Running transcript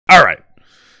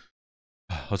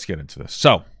let's get into this.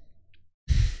 So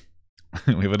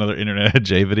we have another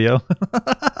InternetAjay video.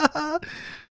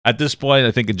 At this point,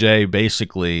 I think Ajay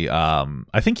basically,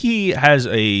 I think he has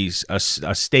a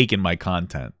stake in my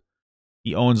content.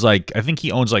 He owns like, I think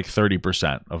he owns like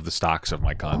 30% of the stocks of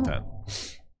my content.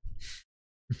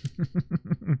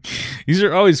 These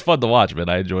are always fun to watch, man.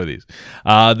 I enjoy these.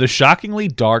 The shockingly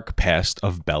dark past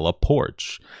of Bella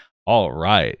Poarch. All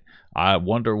right. I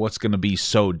wonder what's gonna be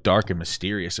so dark and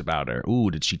mysterious about her. Ooh,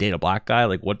 did she date a black guy?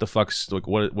 Like, what the fuck's like?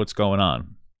 What's going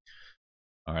on?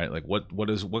 All right, like what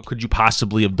could you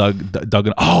possibly have dug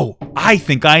in? Oh, I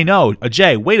think I know.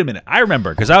 Ajay, wait a minute. I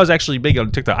remember because I was actually big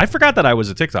on TikTok. I forgot that I was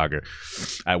a TikToker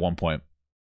at one point.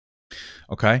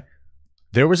 Okay,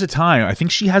 there was a time. I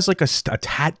think she has like a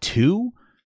tattoo.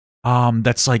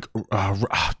 That's like,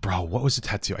 bro, what was the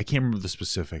tattoo? I can't remember the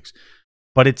specifics.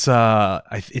 But it's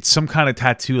some kind of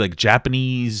tattoo, like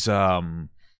Japanese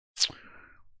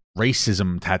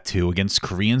racism tattoo against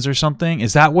Koreans or something.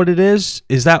 Is that what it is?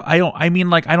 Is that I don't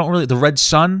really, the red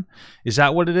sun? Is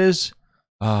that what it is?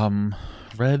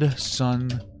 Red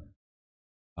sun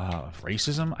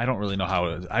racism? I don't really know how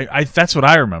it is. I that's what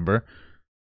I remember.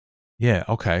 Yeah,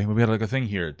 okay. We had like a thing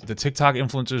here. The TikTok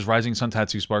influencers rising sun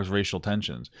tattoo sparks racial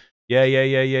tensions. Yeah.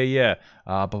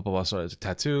 Blah, blah, blah. Sorry, it's a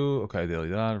tattoo. Okay, daily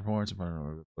reports.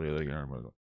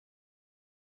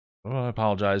 I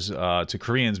apologize to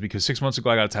Koreans because 6 months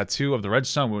ago I got a tattoo of the red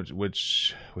sun,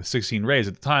 which with 16 rays.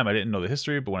 At the time, I didn't know the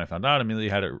history, but when I found out, I immediately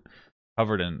had it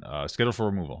covered and scheduled for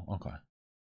removal. Okay.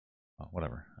 Oh,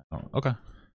 whatever. Oh, okay.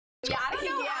 So,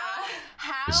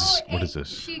 what is this?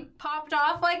 She popped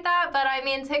off like that, but I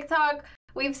mean, TikTok,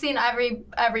 we've seen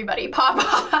everybody pop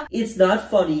off. It's not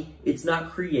funny. It's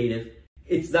not creative.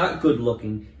 It's not good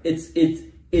looking.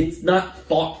 It's not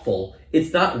thoughtful.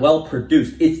 It's not well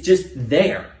produced. It's just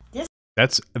there.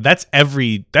 That's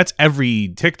every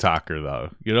TikToker though.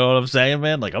 You know what I'm saying,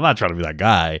 man? Like, I'm not trying to be that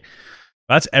guy.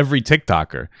 That's every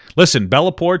TikToker. Listen,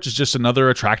 Bella Poarch is just another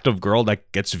attractive girl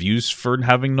that gets views for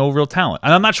having no real talent.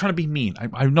 And I'm not trying to be mean.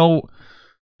 I know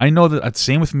that it's the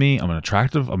same with me. I'm a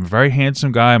very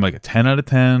handsome guy. I'm like a 10 out of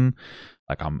 10.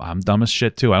 Like I'm dumb as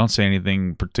shit too. I don't say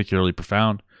anything particularly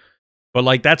profound. But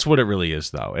like that's what it really is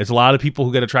though. It's a lot of people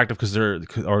who get attractive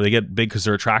they get big because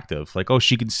they're attractive. Like, oh,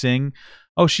 she can sing.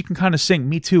 Oh, she can kind of sing.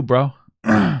 Me too, bro.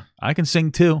 I can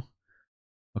sing too.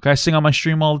 Okay, I sing on my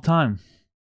stream all the time.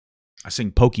 I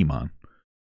sing Pokemon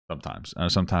sometimes.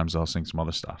 Sometimes I'll sing some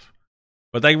other stuff.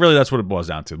 But that's what it boils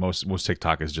down to. Most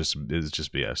TikTok is just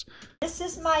BS. This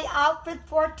is my outfit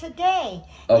for today.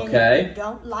 Okay. And if you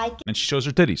don't like it, and she shows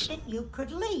her titties. You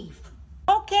could leave.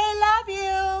 Okay, love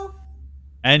you.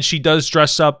 And she does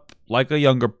dress up like a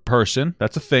younger person.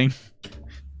 That's a thing.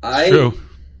 True.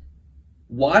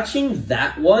 Watching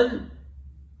that one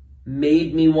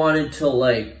made me wanted to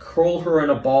like curl her in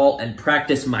a ball and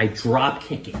practice my drop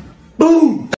kicking.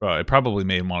 Boom! Bro, it probably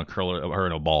made him want to curl her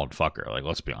in a ball and fuck her. Like,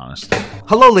 let's be honest.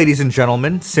 Hello, ladies and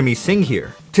gentlemen. Simi Singh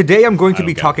here. Today I'm going to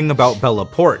be talking about Bella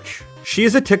Poarch. She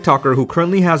is a TikToker who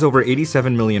currently has over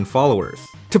 87 million followers.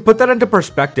 To put that into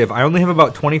perspective, I only have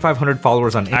about 2,500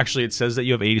 followers on. Actually, it says that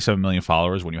you have 87 million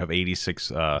followers when you have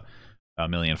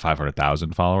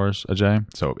 86,500,000 followers, Ajay.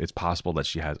 So it's possible that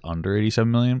she has under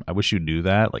 87 million. I wish you knew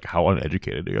that. Like, how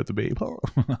uneducated do you have to be?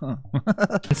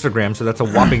 Instagram, so that's a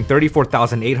whopping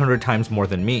 34,800 times more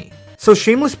than me. So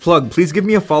shameless plug, please give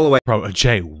me a follow. Bro,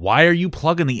 Ajay, why are you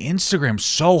plugging the Instagram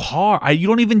so hard? You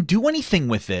don't even do anything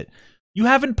with it. You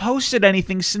haven't posted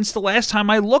anything since the last time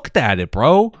I looked at it,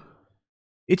 bro.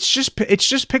 It's just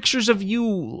pictures of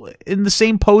you in the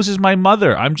same pose as my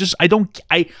mother. I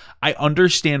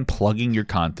understand plugging your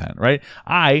content, right?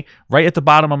 Right at the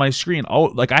bottom of my screen,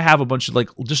 I have a bunch of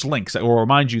just links that will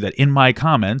remind you that in my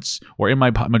comments or in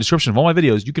my description of all my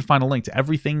videos, you can find a link to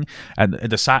everything at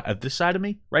this side of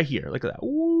me right here, like that.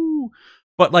 Ooh.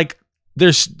 But like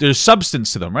there's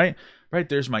substance to them, right? Right,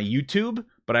 there's my YouTube,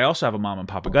 but I also have a Mom and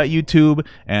Papa Gut YouTube,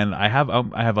 and I have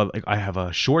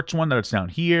a shorts one that's down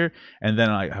here, and then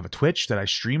I have a Twitch that I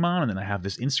stream on, and then I have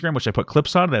this Instagram which I put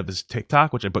clips on, and I have this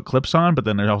TikTok which I put clips on, but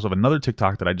then there's also another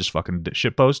TikTok that I just fucking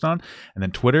shitpost on, and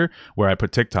then Twitter where I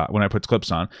put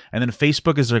clips on, and then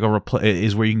Facebook is like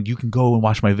is where you can go and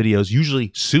watch my videos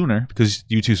usually sooner because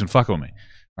YouTube's been fucking with me,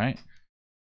 right?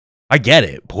 I get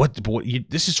it, but what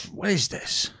is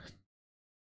this?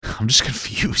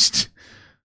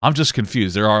 I'm just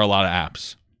confused. There are a lot of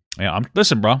apps. Yeah,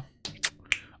 listen, bro.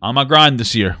 On my grind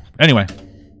this year. Anyway,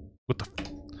 what the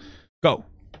go?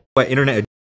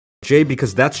 InternetAjay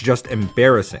because that's just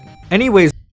embarrassing.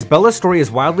 Anyways, Bella's story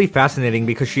is wildly fascinating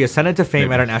because she ascended to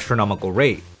fame at an astronomical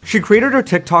rate. She created her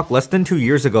TikTok less than 2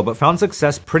 years ago but found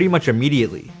success pretty much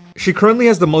immediately. She currently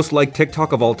has the most liked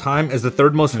TikTok of all time as the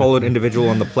third most followed individual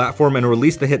on the platform and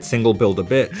released the hit single Build a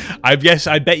Bitch. I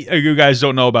bet you guys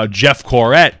don't know about Jeff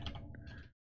Corrette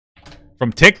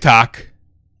from TikTok.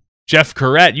 Jeff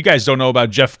Corrette. You guys don't know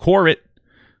about Jeff Corrette.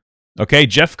 Okay,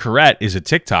 Jeff Corrette is a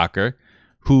TikToker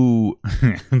who,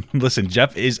 listen,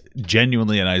 Jeff is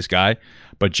genuinely a nice guy,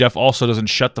 but Jeff also doesn't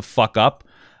shut the fuck up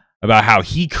about how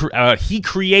he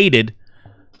created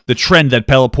the trend that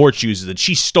Bella Poarch uses, and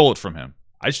she stole it from him.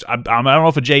 I don't know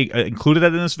if Ajay included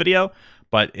that in this video,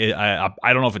 but I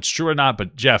don't know if it's true or not.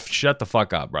 But Jeff, shut the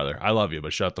fuck up, brother. I love you,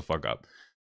 but shut the fuck up.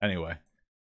 Anyway.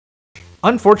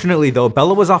 Unfortunately, though,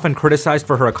 Bella was often criticized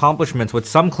for her accomplishments, with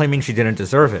some claiming she didn't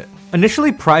deserve it.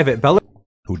 Initially private, Bella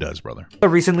Who does, brother?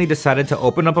 recently decided to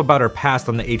open up about her past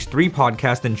on the H3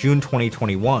 podcast in June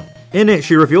 2021. In it,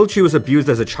 she revealed she was abused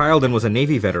as a child and was a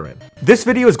Navy veteran. This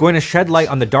video is going to shed light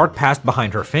on the dark past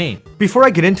behind her fame. Before I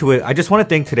get into it, I just want to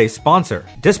thank today's sponsor,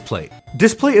 Displate.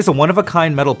 Displate is a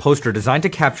one-of-a-kind metal poster designed to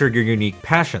capture your unique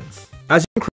passions. As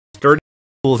you create sturdy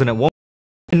tools and it won't,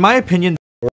 in my opinion,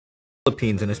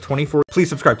 Philippines and is 24. Please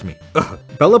subscribe to me.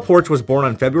 Bella Poarch was born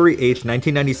on February 8,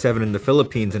 1997 in the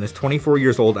Philippines and is 24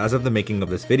 years old as of the making of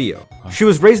this video. She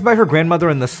was raised by her grandmother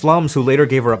in the slums, who later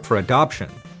gave her up for adoption.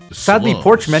 Sadly,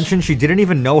 Poarch mentioned she didn't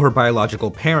even know her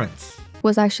biological parents.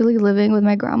 Was actually living with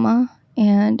my grandma,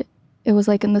 and it was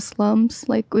like in the slums.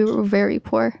 Like, we were very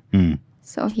poor.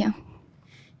 So yeah.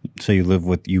 So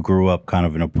you grew up kind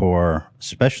of in a poor,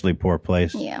 especially poor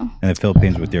place. Yeah. In the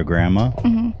Philippines with your grandma.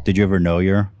 Did you ever know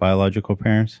your biological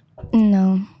parents?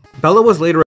 No. Bella was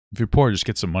later If you're poor, just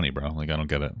get some money, bro. Like, I don't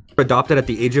get it. adopted at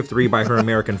the age of 3 by her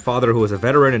American father, who was a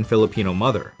veteran and Filipino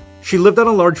mother. She lived on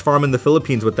a large farm in the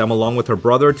Philippines with them, along with her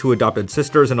brother, 2 adopted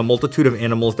sisters, and a multitude of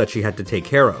animals that she had to take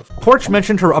care of. Poarch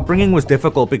mentioned her upbringing was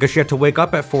difficult because she had to wake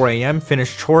up at 4 a.m.,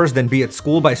 finish chores, then be at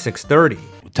school by 6:30.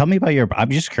 Tell me about I'm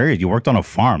just curious. You worked on a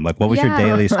farm. Like, what was your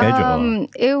daily schedule?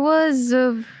 It was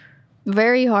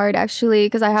very hard, actually,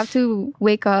 because I have to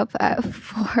wake up at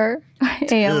 4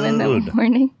 a.m. in the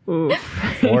morning.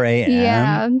 4 a.m.?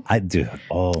 Yeah. I do.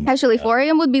 Oh, Actually, 4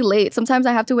 a.m. would be late. Sometimes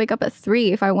I have to wake up at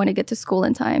 3 if I want to get to school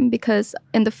in time, because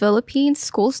in the Philippines,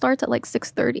 school starts at like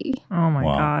 6:30. Oh my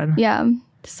God. Yeah.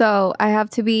 So I have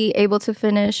to be able to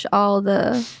finish all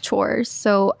the chores.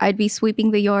 So I'd be sweeping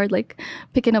the yard, like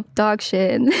picking up dog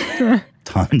shit.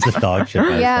 Tons of dog shit.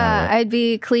 Yeah, I'd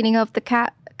be cleaning up the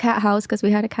cat house, because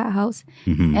we had a cat house.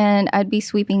 And I'd be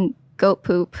sweeping goat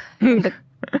poop in the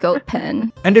goat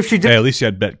pen. And if she Hey, at least you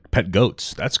had pet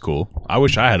goats. That's cool. I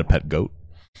wish I had a pet goat.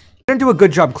 didn't do a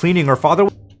good job cleaning, her father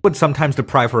would sometimes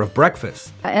deprive her of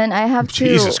breakfast. And I have to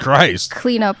Jesus Christ.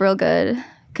 clean up real good,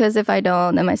 because if I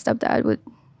don't, then my stepdad would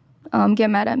get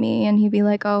mad at me, and he'd be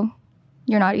like, oh,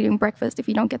 you're not eating breakfast if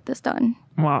you don't get this done.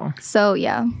 Wow. So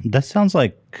yeah. That sounds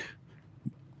like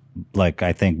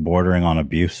I think bordering on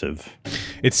abusive.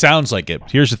 It sounds like it.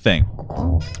 Here's the thing,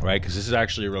 right? Because this is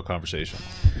actually a real conversation.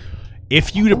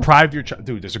 If you deprive your child...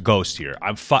 Dude, there's a ghost here.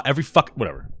 Every fuck...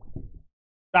 Whatever.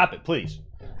 Stop it, please.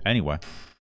 Anyway.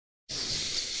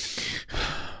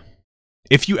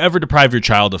 If you ever deprive your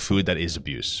child of food, that is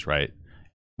abuse, right?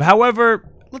 However,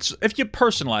 if you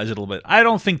personalize it a little bit, I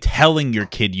don't think telling your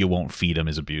kid you won't feed him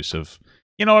is abusive.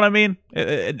 You know what I mean?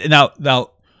 Now,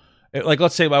 like,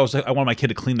 let's say I wanted my kid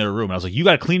to clean their room, and I was like, you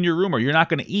got to clean your room or you're not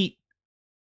going to eat.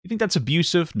 You think that's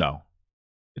abusive? No.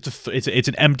 It's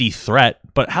an empty threat,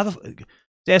 but how the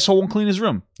asshole won't clean his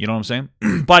room? You know what I'm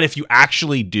saying? But if you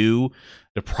actually do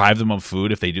deprive them of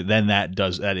food, if they do, then that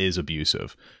is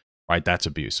abusive, right? That's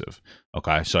abusive.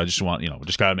 Okay, so I just want,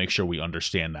 just gotta make sure we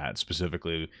understand that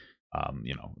specifically.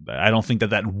 I don't think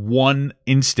that one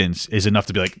instance is enough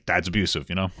to be like, that's abusive.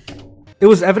 It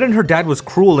was evident her dad was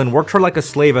cruel and worked her like a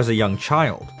slave as a young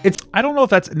child. I don't know if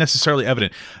that's necessarily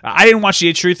evident. I didn't watch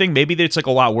the H3 thing. Maybe it's like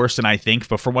a lot worse than I think,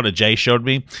 but from what Ajay showed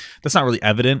me, that's not really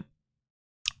evident.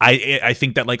 I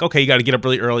think that, like, okay, you got to get up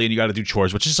really early and you got to do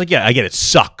chores, which is like, yeah, I get it,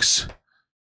 sucks.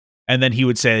 And then he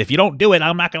would say, if you don't do it,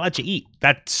 I'm not going to let you eat.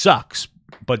 That sucks.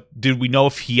 But did we know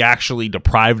if he actually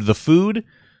deprived the food?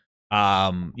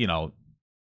 It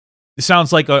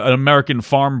sounds like an American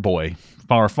farm boy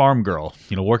or a farm girl,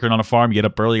 working on a farm. You get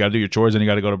up early, you got to do your chores, and you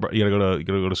got to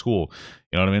go to school.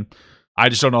 You know what I mean? I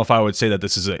just don't know if I would say that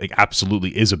this is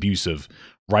absolutely is abusive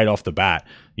right off the bat.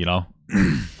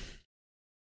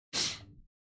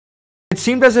 It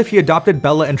seemed as if he adopted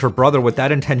Bella and her brother with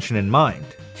that intention in mind.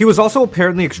 He was also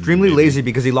apparently extremely lazy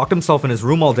because he locked himself in his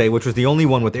room all day, which was the only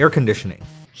one with air conditioning.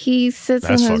 He sits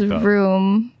in his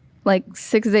room like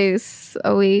 6 days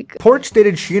a week. Poarch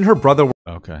stated she and her brother were...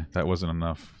 Okay, that wasn't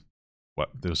enough. What?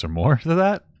 Was there more to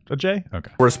that? Ajay?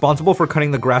 Okay. were responsible for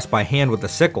cutting the grass by hand with a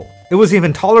sickle. It was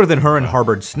even taller than her and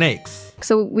harbored snakes.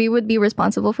 So we would be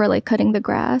responsible for like cutting the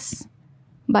grass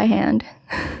by hand.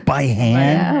 By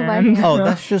hand? Yeah, by hand. Oh,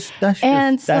 that's just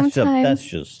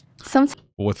Sometimes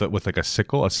With like a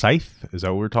sickle, a scythe? Is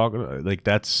that what we're talking about? Like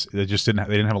they didn't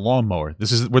have a lawnmower.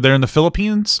 Were they in the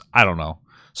Philippines? I don't know.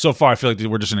 So far, I feel like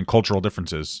we're just in cultural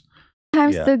differences.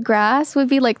 the grass would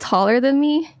be like taller than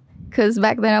me, because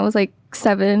back then I was like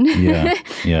 7.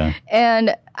 Yeah.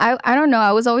 And I don't know.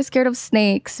 I was always scared of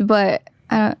snakes, but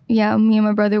yeah, me and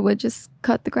my brother would just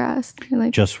cut the grass.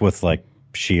 Like Just with like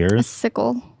a shears?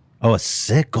 sickle. Oh, a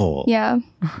sickle. Yeah.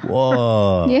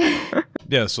 Whoa. Yeah.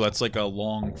 Yeah, so that's like a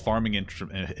long farming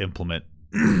implement.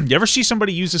 You ever see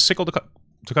somebody use a sickle to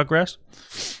cut grass?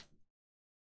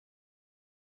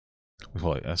 We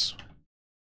call it S.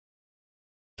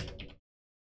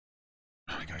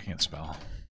 Oh my God, I can't spell.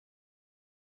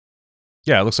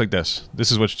 Yeah, it looks like this.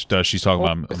 This is what she's talking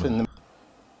about.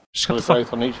 Just cut the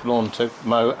both on each lawn to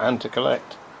mow and to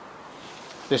collect.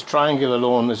 This triangular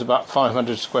lawn is about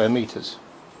 500 square meters.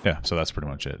 Yeah, so that's pretty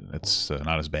much it. It's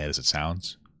not as bad as it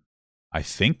sounds. I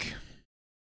think.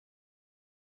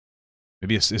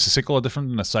 Maybe is a sickle different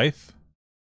than a scythe?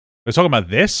 We're talking about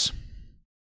this?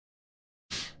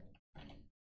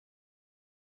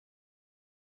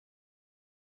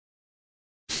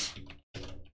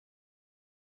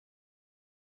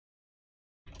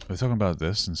 Are they talking about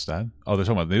this instead? Oh,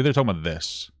 maybe they're talking about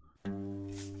this.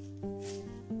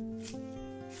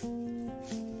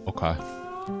 Okay.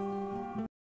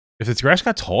 If the grass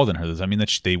got taller than her, does that mean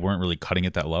that they weren't really cutting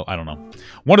it that low? I don't know.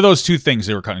 One of those two things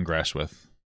they were cutting grass with.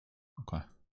 Okay.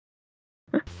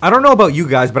 I don't know about you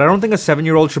guys, but I don't think a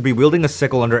 7-year-old should be wielding a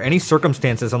sickle under any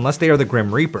circumstances unless they are the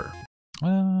Grim Reaper.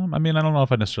 I mean, I don't know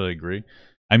if I necessarily agree.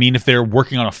 I mean, if they're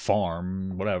working on a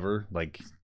farm, whatever, like,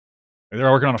 if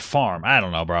they're working on a farm, I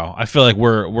don't know, bro. I feel like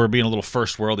we're being a little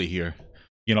first worldy here.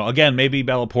 You know, again, maybe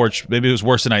Bella Poarch, maybe it was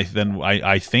worse than I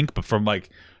think, but from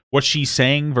like what she's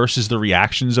saying versus the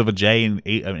reactions of Ajay and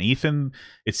Ethan,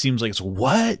 it seems like it's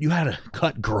what? You had to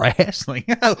cut grass like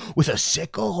with a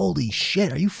sickle? Holy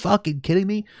shit! Are you fucking kidding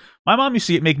me? My mom used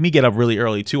to make me get up really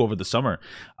early too over the summer.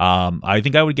 I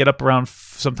think I would get up around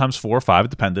sometimes 4 or 5,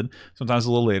 it depended. Sometimes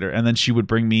a little later, and then she would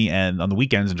bring me and on the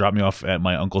weekends and drop me off at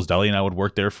my uncle's deli, and I would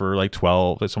work there for like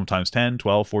 12, sometimes 10,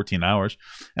 12, 14 hours,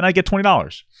 and I get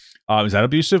 $20. Is that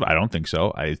abusive? I don't think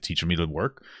so. It's teaching me to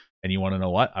work. And you want to know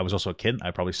what? I was also a kid.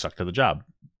 I probably sucked at the job.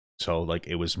 So, like,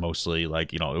 it was mostly,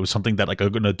 like, you know, it was something that, like,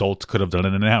 an adult could have done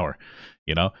in an hour,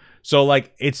 you know? So,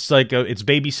 like, it's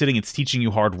babysitting. It's teaching you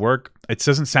hard work. It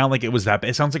doesn't sound like it was that bad.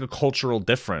 It sounds like a cultural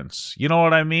difference. You know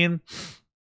what I mean?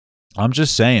 I'm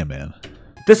just saying, man.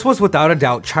 This was without a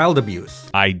doubt child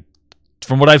abuse.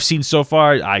 From what I've seen so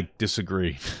far, I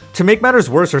disagree. To make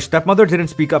matters worse, her stepmother didn't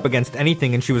speak up against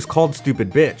anything and she was called stupid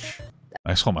bitch.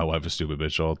 I call my wife a stupid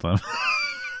bitch all the time.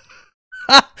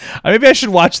 Maybe I should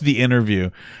watch the interview.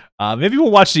 Maybe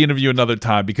we'll watch the interview another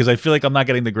time because I feel like I'm not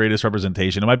getting the greatest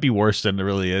representation. It might be worse than it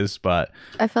really is, but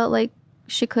I felt like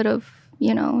she could have,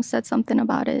 you know, said something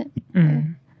about it.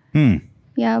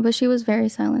 Yeah, but she was very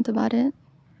silent about it.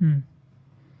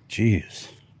 Jeez.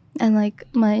 And like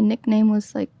my nickname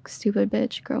was like stupid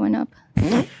bitch growing up.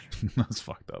 That's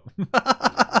fucked up.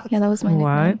 Yeah, that was my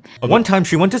nickname. One time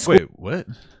she went to school. Wait, what?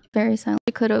 Very silent.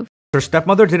 She could have. Her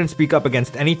stepmother didn't speak up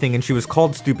against anything and she was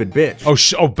called stupid bitch.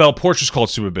 Oh, Bella Poarch was called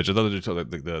stupid bitch. I thought they told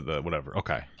the whatever.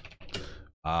 Okay.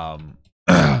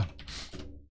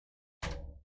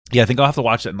 Yeah, I think I'll have to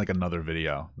watch that in like another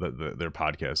video, their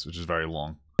podcast, which is very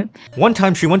long. One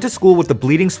time she went to school with a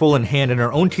bleeding, swollen hand and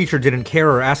her own teacher didn't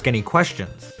care or ask any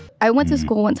questions. I went to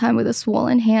school one time with a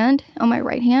swollen hand on my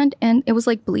right hand and it was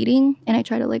like bleeding and I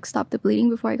tried to like stop the bleeding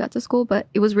before I got to school, but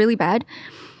it was really bad.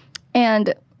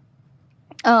 And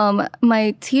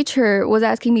my teacher was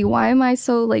asking me, why am I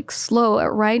so like slow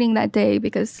at writing that day?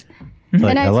 Because,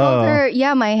 like, and I hello? told her,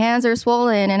 yeah, my hands are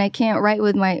swollen and I can't write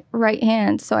with my right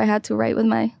hand. So I had to write with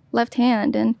my left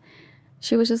hand. And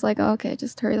she was just like, oh, okay,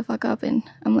 just hurry the fuck up. And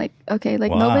I'm like, okay,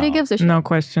 like nobody gives a shit. No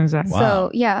questions asked.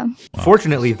 So yeah. Wow.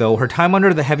 Fortunately though, her time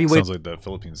under the heavy weight Sounds like the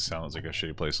Philippines sounds like a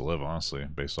shitty place to live, honestly,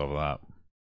 based off of that.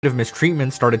 of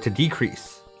mistreatment started to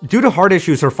decrease. Due to heart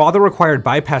issues, her father required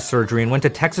bypass surgery and went to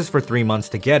Texas for 3 months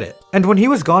to get it. And when he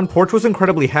was gone, Poarch was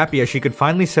incredibly happy as she could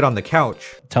finally sit on the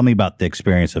couch. Tell me about the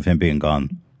experience of him being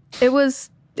gone. It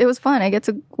was fun. I get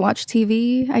to watch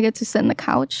TV. I get to sit on the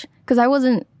couch because I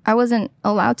wasn't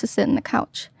allowed to sit on the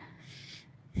couch.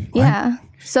 What? Yeah.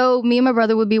 So me and my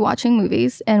brother would be watching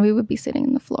movies and we would be sitting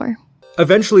on the floor.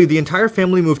 Eventually, the entire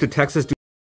family moved to Texas.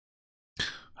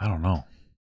 I don't know.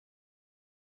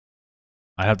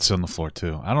 I have to sit on the floor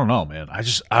too. I don't know, man. I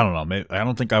don't know. Maybe, I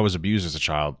don't think I was abused as a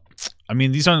child. I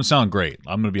mean, these don't sound great.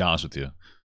 I'm gonna be honest with you.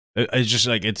 It's just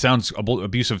like it sounds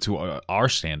abusive to our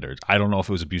standards. I don't know if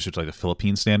it was abusive to like the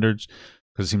Philippine standards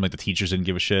because it seemed like the teachers didn't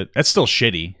give a shit. That's still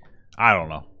shitty. I don't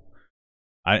know.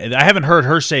 I haven't heard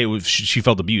her say she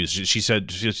felt abused. She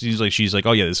said she's like,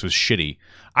 oh yeah, this was shitty.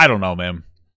 I don't know, man.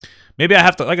 Maybe I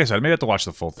have to, like I said, maybe I have to watch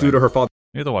the full thing. Due to her father's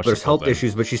There's health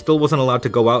issues, but she still wasn't allowed to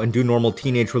go out and do normal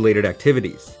teenage-related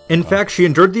activities. In fact, she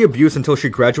endured the abuse until she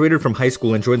graduated from high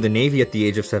school and joined the Navy at the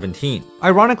age of 17.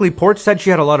 Ironically, Poarch said she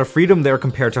had a lot of freedom there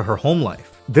compared to her home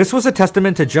life. This was a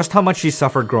testament to just how much she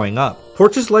suffered growing up.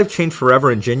 Poarch's life changed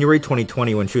forever in January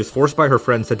 2020 when she was forced by her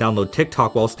friends to download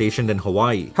TikTok while stationed in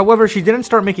Hawaii. However, she didn't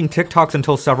start making TikToks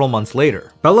until several months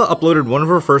later. Bella uploaded one of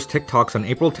her first TikToks on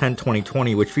April 10,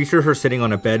 2020, which featured her sitting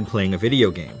on a bed playing a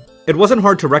video game. It wasn't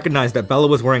hard to recognize that Bella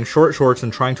was wearing short shorts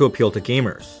and trying to appeal to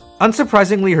gamers.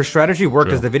 Unsurprisingly, her strategy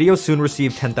worked as the video soon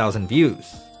received 10,000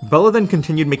 views. Bella then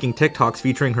continued making TikToks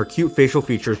featuring her cute facial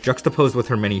features juxtaposed with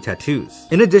her many tattoos.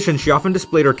 In addition, she often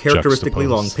displayed her characteristically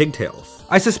long pigtails.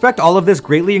 I suspect all of this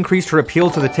greatly increased her appeal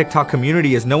to the TikTok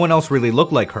community as no one else really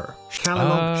looked like her.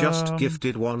 Calalog just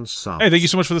gifted 1 sub. Hey, thank you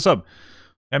so much for the sub.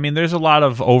 I mean, there's a lot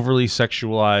of overly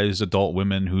sexualized adult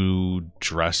women who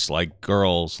dress like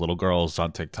girls, little girls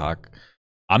on TikTok.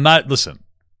 I'm not, listen,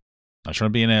 I'm not trying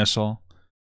to be an asshole.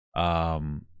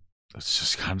 It's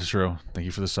just kind of true. Thank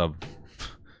you for the sub.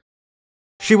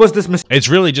 She was dismissed. It's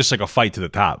really just like a fight to the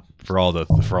top for all the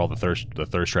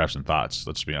thirst traps and thoughts.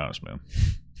 Let's be honest, man.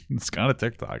 It's kind of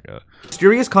TikTok.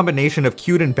 Mysterious combination of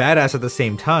cute and badass at the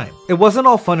same time. It wasn't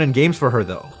all fun and games for her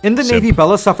though. In the Navy,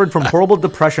 Bella suffered from horrible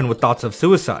depression with thoughts of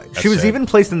suicide. She was even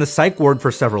placed in the psych ward for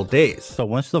several days. So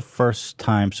when's the first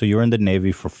time? So you were in the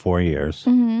Navy for 4 years,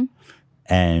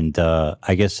 and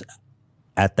I guess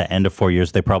at the end of 4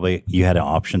 years, you had an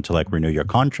option to like renew your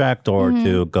contract or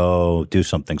to go do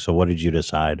something. So what did you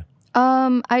decide?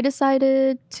 I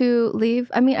decided to leave.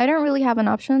 I mean, I didn't really have an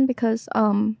option because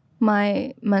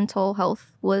my mental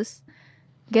health was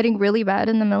getting really bad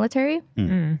in the military.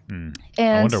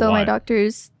 And so my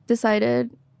doctors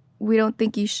decided, we don't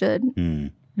think you should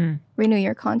renew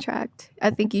your contract.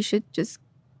 I think you should just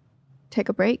take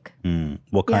a break.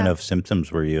 What kind of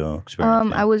symptoms were you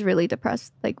experiencing? I was really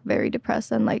depressed, like very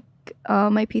depressed, and like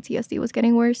my PTSD was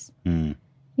getting worse.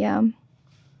 Yeah.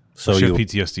 So you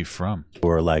PTSD from?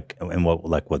 Were like, and what,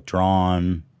 like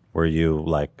withdrawn? Were you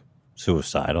like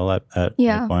suicidal at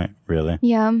any point? Really?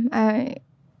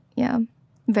 Yeah,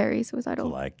 very suicidal. So,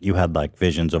 like you had like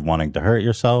visions of wanting to hurt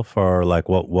yourself, or like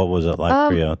what was it like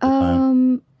for you at the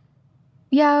time?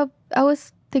 Yeah, I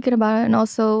was thinking about it, and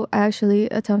also I actually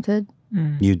attempted.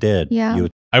 You did? Yeah.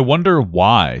 I wonder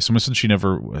why. So since she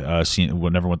never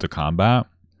never went to combat,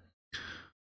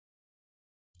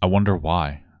 I wonder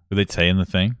why. Did they say in the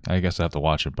thing? I guess I have to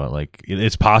watch it, but like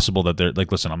it's possible that they're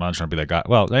like, listen, I'm not trying to be that guy.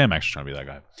 Well, I am actually trying to be that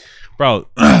guy, bro.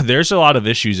 There's a lot of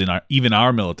issues in even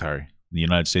our military, the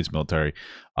United States military,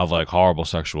 of like horrible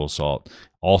sexual assault,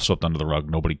 all swept under the rug.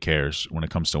 Nobody cares when it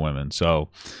comes to women. So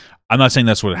I'm not saying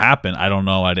that's what happened. I don't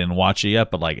know. I didn't watch it yet,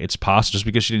 but like it's possible. Just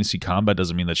because she didn't see combat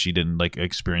doesn't mean that she didn't like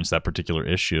experience that particular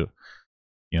issue.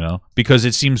 You know, because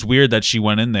it seems weird that she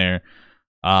went in there.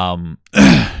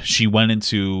 She went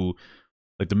into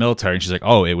like the military and she's like,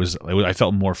 oh, it was I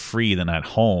felt more free than at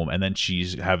home, and then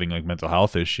she's having like mental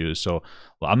health issues. So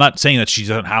I'm not saying that she's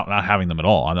not having them at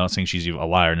all. I'm not saying she's a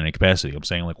liar in any capacity. I'm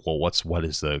saying like, well, what's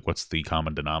the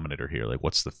common denominator here? Like,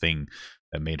 what's the thing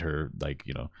that made her like,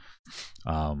 you know,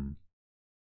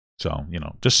 so, you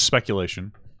know, just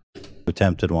speculation.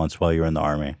 Attempted once while you were in the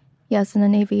Army. Yes, in the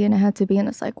Navy, and I had to be in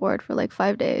a psych ward for like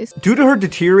 5 days. Due to her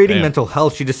deteriorating mental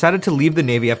health, she decided to leave the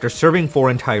Navy after serving 4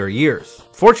 entire years.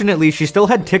 Fortunately, she still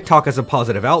had TikTok as a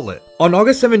positive outlet. On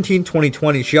August 17,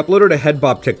 2020, she uploaded a head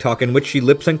bop TikTok in which she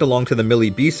lip-synced along to the Millie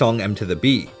B song M to the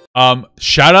B.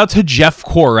 Shout out to Jeff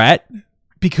Corrette,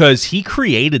 because he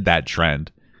created that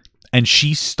trend and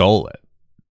she stole it.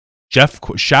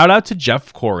 Shout out to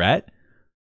Jeff Corrette.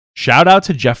 Shout out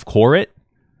to Jeff Corrette.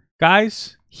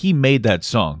 Guys, he made that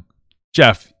song.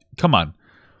 Jeff, come on.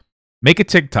 Make a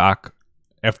TikTok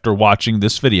after watching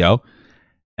this video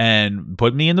and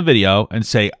put me in the video and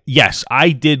say, yes,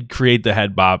 I did create the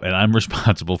head bob and I'm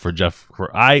responsible for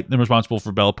I am responsible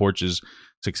for Bella Poarch's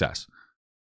success.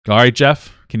 All right,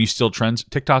 Jeff, can you steal trends?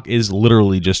 TikTok is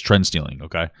literally just trend stealing,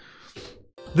 okay?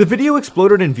 The video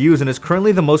exploded in views and is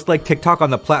currently the most liked TikTok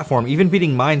on the platform, even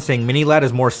beating mine saying Mini Lad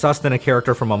is more sus than a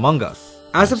character from Among Us.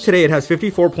 As of today, it has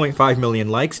 54.5 million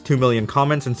likes, 2 million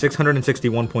comments, and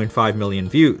 661.5 million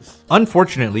views.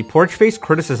 Unfortunately, Poarch faced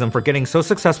criticism for getting so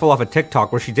successful off a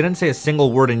TikTok where she didn't say a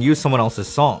single word and use someone else's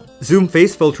song. Zoom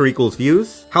face filter equals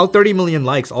views? How 30 million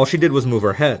likes, all she did was move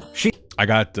her head. I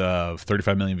got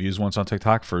 35 million views once on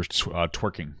TikTok for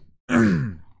twerking.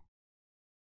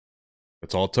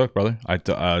 That's all it took, brother.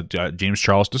 James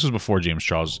Charles, this was before James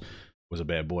Charles was a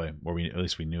bad boy, or at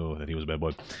least we knew that he was a bad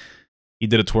boy. He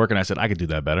did a twerk, and I said, I could do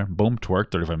that better. Boom, twerk,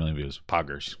 35 million views.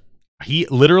 Poggers. He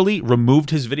literally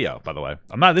removed his video, by the way.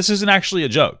 This isn't actually a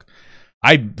joke.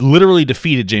 I literally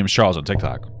defeated James Charles on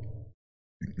TikTok.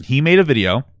 He made a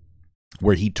video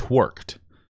where he twerked,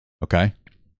 okay?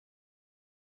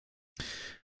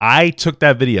 I took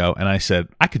that video, and I said,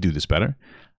 I could do this better.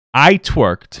 I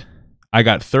twerked. I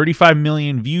got 35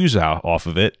 million views off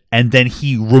of it, and then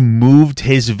he removed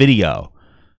his video.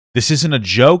 This isn't a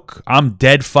joke. I'm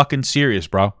dead fucking serious,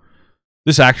 bro.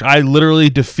 I literally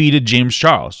defeated James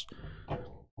Charles.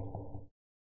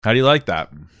 How do you like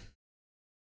that?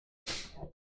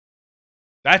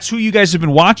 That's who you guys have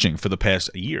been watching for the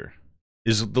past year.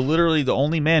 Is literally the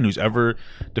only man who's ever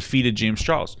defeated James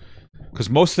Charles. Because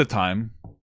most of the time,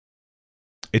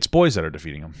 it's boys that are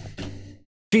defeating him.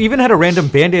 She even had a random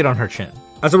band-aid on her chin.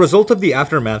 As a result of the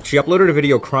aftermath, she uploaded a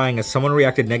video crying as someone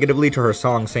reacted negatively to her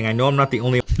song, saying, I know I'm not the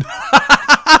only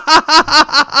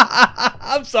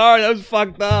I'm sorry, that was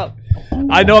fucked up.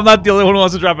 I know I'm not the only one who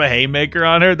wants to drop a haymaker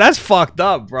on her. That's fucked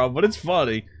up, bro, but it's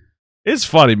funny. It's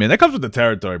funny, man. That comes with the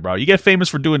territory, bro. You get famous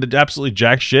for doing the absolutely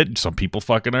jack shit. Some people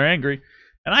fucking are angry.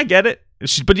 And I get it.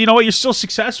 But you know what? You're still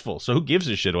successful. So who gives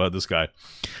a shit about this guy?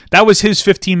 That was his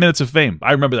 15 minutes of fame.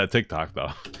 I remember that TikTok, though.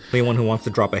 Anyone who wants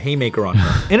to drop a haymaker on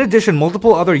her. In addition,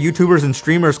 multiple other YouTubers and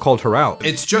streamers called her out.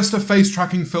 It's just a face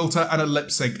tracking filter and a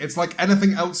lip sync. It's like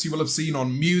anything else you will have seen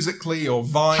on Musical.ly or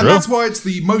Vine. True. And that's why it's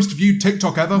the most viewed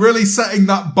TikTok ever. Really setting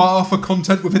that bar for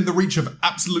content within the reach of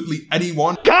absolutely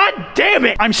anyone. God damn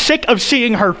it! I'm sick of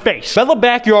seeing her face. Bella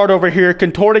Backyard over here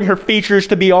contorting her features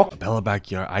to be all Bella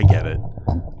Backyard. I get it.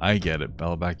 I get it.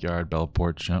 Bella Backyard, Bella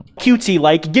Poarch. Yep.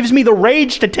 cutesy-like, gives me the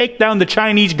rage to take down the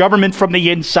Chinese government from the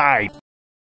inside.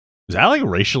 Is that like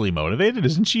racially motivated?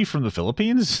 Isn't she from the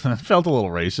Philippines? That felt a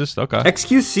little racist. Okay.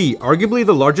 XQC, arguably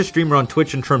the largest streamer on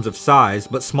Twitch in terms of size,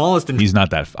 but smallest in He's not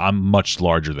that. I'm much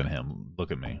larger than him.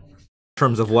 Look at me.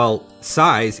 terms of, well,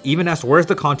 size, even asked where's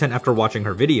the content after watching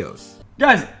her videos.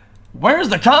 Guys, where's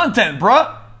the content,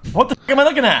 bruh? What the f am I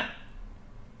looking at?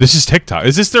 This is TikTok.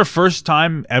 Is this their first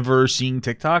time ever seeing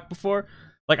TikTok before?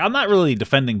 Like, I'm not really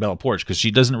defending Bella Poarch because she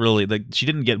doesn't really, like, she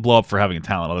didn't get blow up for having a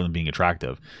talent other than being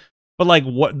attractive. But, like,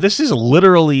 what? This is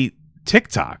literally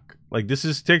TikTok. Like, this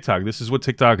is TikTok. This is what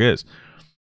TikTok is.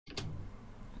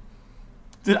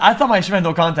 Dude, I thought my shit had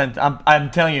no content.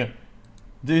 I'm telling you.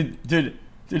 Dude,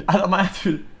 I thought my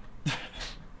dude.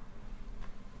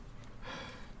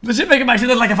 This shit making my shit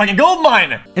look like a fucking gold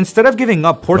mine. Instead of giving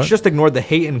up, Poarch just ignored the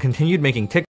hate and continued making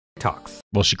TikToks.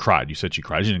 Well, she cried. You said she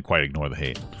cried. She didn't quite ignore the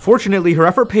hate. Fortunately, her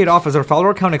effort paid off as her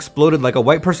follower count exploded like a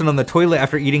white person on the toilet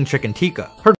after eating chicken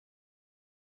tikka. Her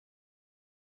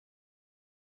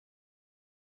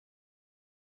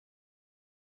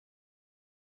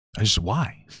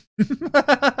why?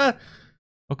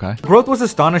 Okay. growth was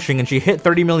astonishing and she hit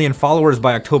 30 million followers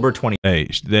by October 20. Hey,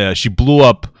 she blew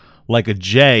up like a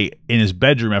J in his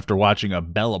bedroom after watching a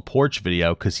Bella Poarch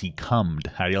video because he cummed.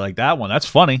 How do you like that one? That's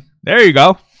funny. There you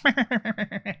go.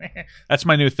 That's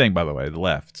my new thing, by the way. The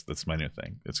left. That's my new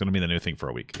thing. It's going to be the new thing for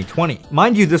a week. 2020.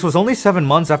 Mind you, this was only 7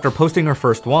 months after posting her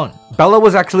first one. Bella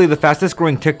was actually the fastest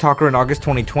growing TikToker in August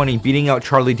 2020, beating out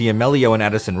Charlie D'Amelio and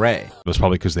Addison Rae. It was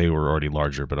probably because they were already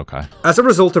larger, but okay. As a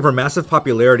result of her massive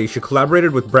popularity, she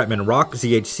collaborated with Bretman Rock,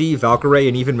 ZHC, Valkyrae,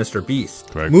 and even Mr.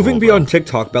 Beast. Very Moving cool, beyond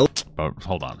TikTok, Bella...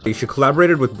 hold on. She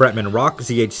collaborated with Bretman Rock,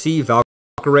 ZHC,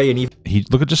 Valkyrae, and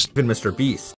even Mr.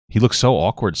 Beast. He looks so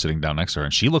awkward sitting down next to her,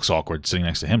 and she looks awkward sitting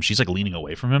next to him. She's like leaning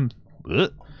away from him.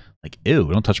 Ugh. Like,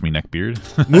 ew, don't touch me,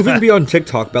 neckbeard. Moving beyond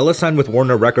TikTok, Bella signed with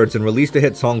Warner Records and released a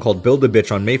hit song called Build a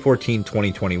Bitch on May 14,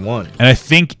 2021. And I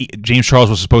think James Charles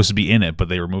was supposed to be in it, but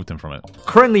they removed him from it.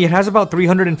 Currently, it has about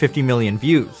 350 million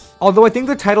views. Although I think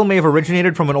the title may have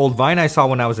originated from an old Vine I saw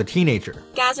when I was a teenager.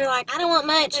 Guys are like, I don't want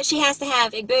much, but she has to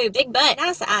have big boob, big butt,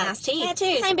 nice eyes, nice teeth,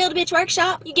 tattoos. Same Build a Bitch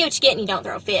workshop. You get what you get and you don't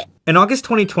throw a fit. In August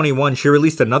 2021, she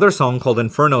released another song called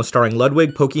Inferno starring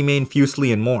Ludwig, Pokimane,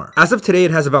 Fusely, and more. As of today,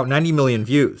 it has about 90 million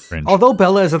views. Cringe. Although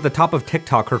Bella is at the top of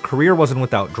TikTok, her career wasn't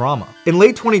without drama. In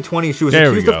late 2020, she was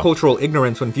accused of cultural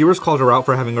ignorance when viewers called her out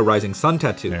for having a rising sun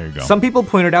tattoo. There you go. Some people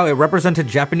pointed out it represented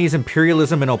Japanese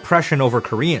imperialism and oppression over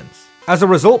Koreans. As a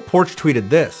result, Poarch tweeted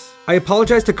this: "I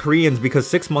apologize to Koreans because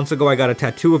 6 months ago I got a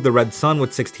tattoo of the red sun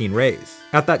with 16 rays.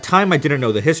 At that time I didn't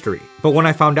know the history, but when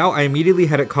I found out I immediately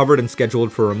had it covered and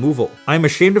scheduled for removal. I am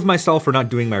ashamed of myself for not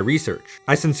doing my research.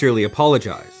 I sincerely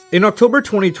apologize." In October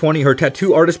 2020, her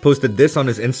tattoo artist posted this on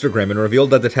his Instagram and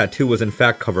revealed that the tattoo was in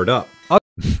fact covered up.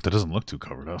 That doesn't look too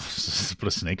covered up. Just put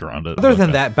a snake around it. Other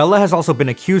than that, Bella has also been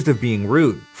accused of being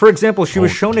rude. For example, she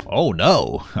was shown Oh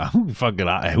no!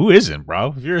 Who isn't,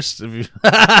 bro? If you're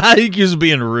accused of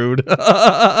being rude, you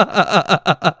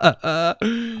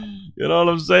know what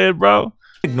I'm saying, bro?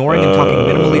 Ignoring and talking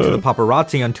minimally to the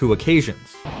paparazzi on 2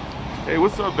 occasions. Hey,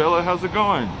 what's up, Bella? How's it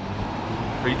going?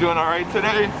 Are you doing all right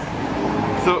today?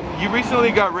 So you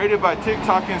recently got rated by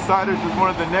TikTok Insiders as one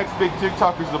of the next big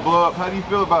TikTokers to blow up. How do you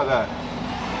feel about that?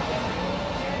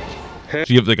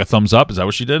 She give like a thumbs up. Is that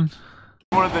what she did?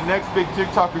 One of the next big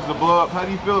TikTokers to blow up. How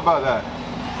do you feel about that?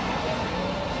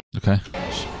 Okay.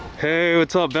 Hey,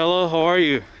 what's up, Bella? How are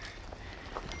you?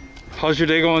 How's your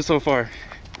day going so far?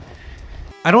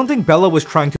 I don't think Bella was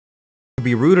trying to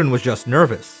be rude and was just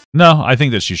nervous. No, I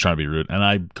think that she's trying to be rude, and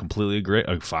I completely agree.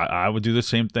 I would do the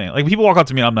same thing. Like, people walk up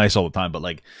to me, I'm nice all the time, but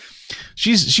like,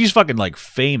 she's fucking like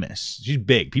famous. She's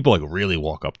big. People like really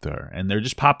walk up to her, and they're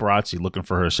just paparazzi looking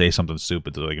for her to say something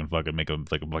stupid so they can fucking make them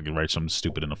like fucking write something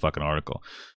stupid in a fucking article.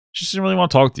 She doesn't really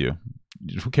want to talk to you.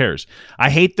 Who cares? I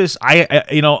hate this. I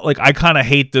you know, like, I kind of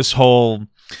hate this whole.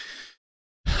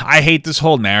 I hate this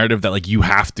whole narrative that like you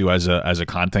have to, as a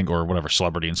content or whatever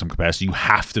celebrity in some capacity, you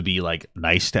have to be like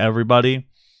nice to everybody.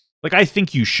 Like, I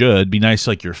think you should be nice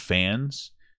to like your fans,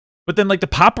 but then like the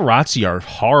paparazzi are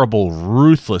horrible,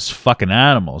 ruthless fucking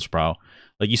animals, bro.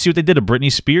 Like, you see what they did to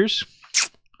Britney Spears?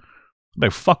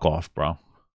 Like, fuck off, bro.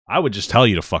 I would just tell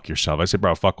you to fuck yourself. I say,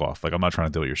 bro, fuck off. Like, I'm not trying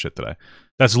to deal with your shit today.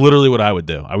 That's literally what I would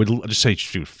do. I would just say,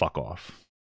 dude, fuck off.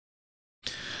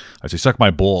 I'd say, suck my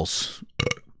balls.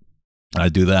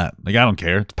 I'd do that. Like, I don't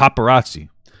care. It's paparazzi.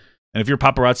 And if you're a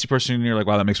paparazzi person and you're like,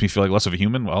 wow, that makes me feel like less of a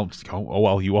human, well, oh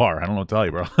well, you are. I don't know what to tell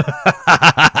you, bro.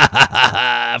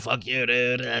 Fuck you,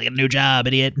 dude. I got a new job,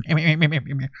 idiot.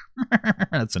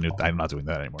 That's a new. I'm not doing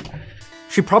that anymore.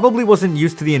 She probably wasn't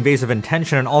used to the invasive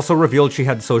attention and also revealed she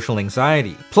had social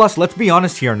anxiety. Plus, let's be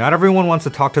honest here, not everyone wants to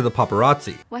talk to the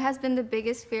paparazzi. What has been the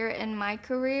biggest fear in my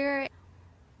career?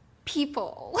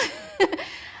 People.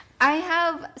 I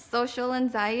have social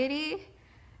anxiety.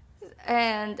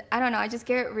 And I don't know, I just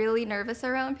get really nervous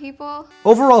around people.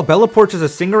 Overall, Bella Poarch is a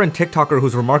singer and TikToker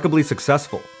who's remarkably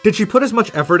successful. Did she put as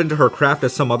much effort into her craft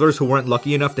as some others who weren't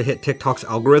lucky enough to hit TikTok's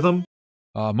algorithm?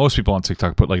 Most people on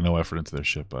TikTok put like no effort into their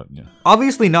shit, but yeah.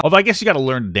 Obviously not. Although I guess you gotta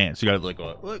learn to dance. You gotta like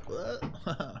go, look,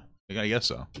 I guess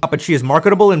so. But she is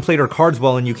marketable and played her cards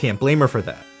well, and you can't blame her for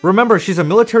that. Remember, she's a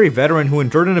military veteran who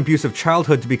endured an abusive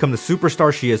childhood to become the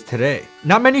superstar she is today.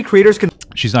 Not many creators can—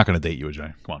 She's not gonna date you,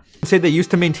 Ajay. Come on. —say they used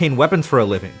to maintain weapons for a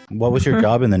living. What was your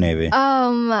job in the Navy?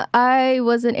 I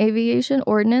was in aviation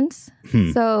ordnance.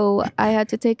 So I had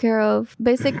to take care of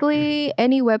basically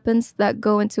any weapons that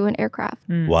go into an aircraft.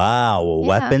 Wow, a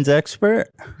weapons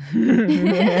expert?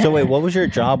 So wait, what was your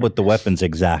job with the weapons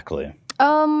exactly?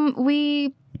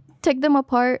 We take them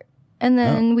apart and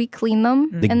then we clean them.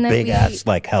 And then big ass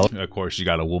like hell. Of course, you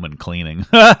got a woman cleaning.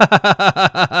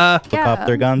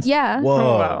 Helicopter guns? Yeah. Whoa.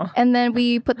 Oh, wow. And then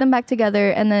we put them back together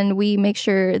and then we make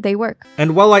sure they work.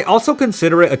 And while I also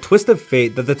consider it a twist of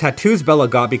fate that the tattoos Bella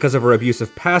got because of her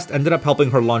abusive past ended up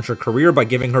helping her launch her career by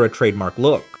giving her a trademark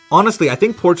look. Honestly, I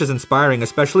think Poarch is inspiring,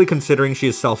 especially considering she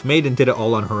is self-made and did it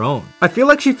all on her own. I feel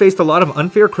like she faced a lot of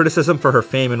unfair criticism for her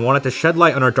fame and wanted to shed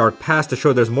light on her dark past to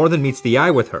show there's more than meets the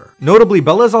eye with her. Notably,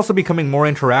 Bella is also becoming more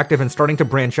interactive and starting to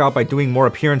branch out by doing more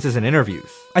appearances and interviews.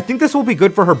 I think this will be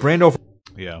good for her brand overall.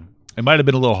 Yeah. It might have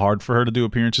been a little hard for her to do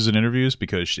appearances and interviews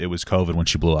because it was COVID when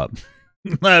she blew up.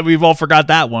 We've all forgot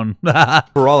that one.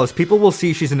 Overall, as people will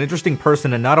see she's an interesting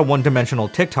person and not a one-dimensional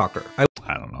TikToker. I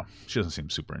don't know. She doesn't seem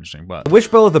super interesting, but I wish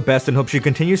Bella the best and hope she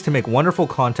continues to make wonderful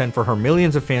content for her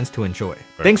millions of fans to enjoy.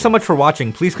 Thanks so much for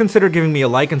watching. Please consider giving me a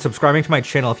like and subscribing to my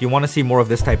channel if you want to see more of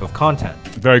this type of content.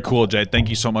 Very cool, Jay. Thank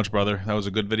you so much, brother. That was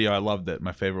a good video. I loved it.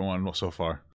 My favorite one so far.